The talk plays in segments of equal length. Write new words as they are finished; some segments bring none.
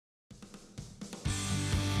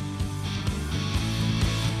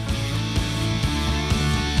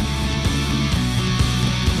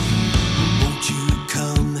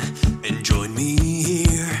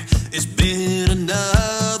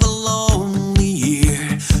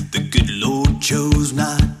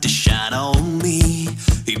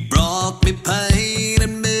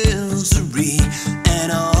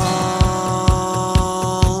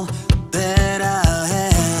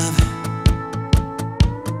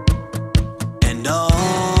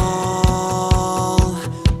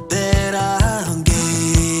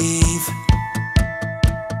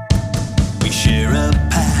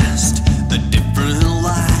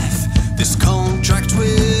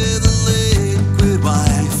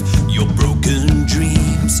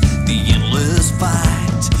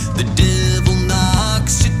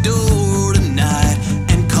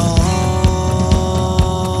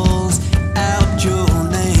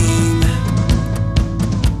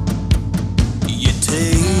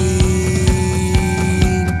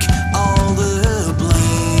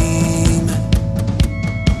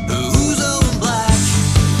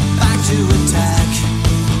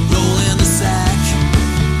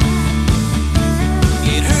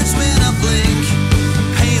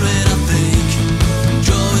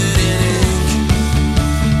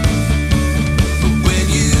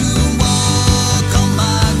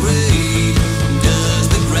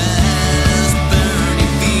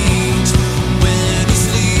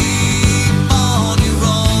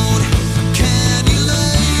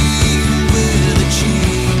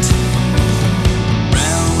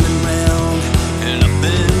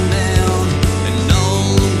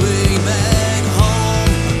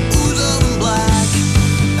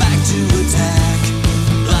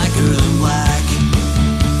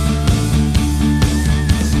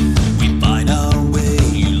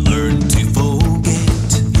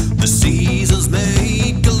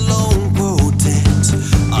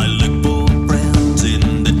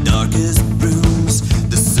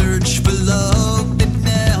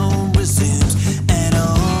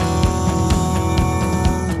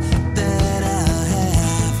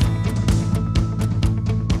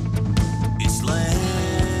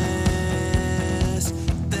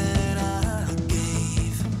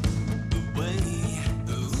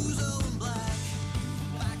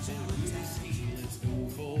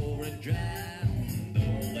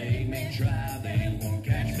try, they won't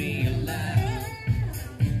catch me alive.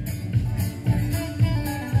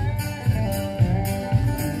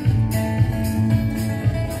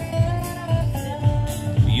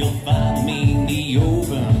 You'll find me in the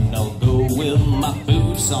open, I'll go with my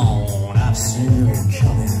boots on. I've seen it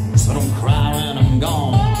coming, so don't cry when I'm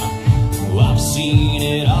gone. I've seen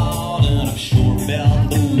it all and I've sure felt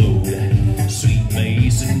the load. Sweet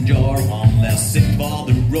mason jar, one less sip for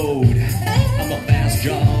the road. I'm a fast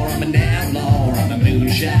jar, I'm an outlaw, I'm a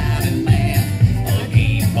moonshining man. I'll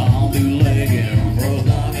keep on bootlegging for as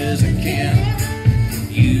long as I can.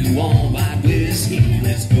 You want white whiskey,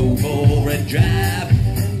 let's go for a drive.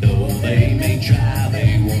 Though they may try,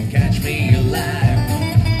 they won't catch me alive.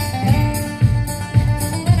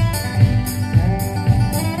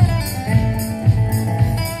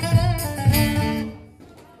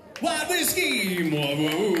 White whiskey, moi,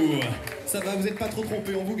 moi. Ça va, vous n'êtes pas trop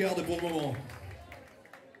trompé, on vous garde pour le moment.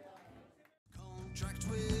 Contract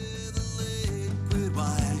with a liquid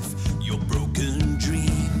wife, your broken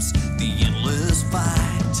dreams, the endless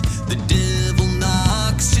fight, the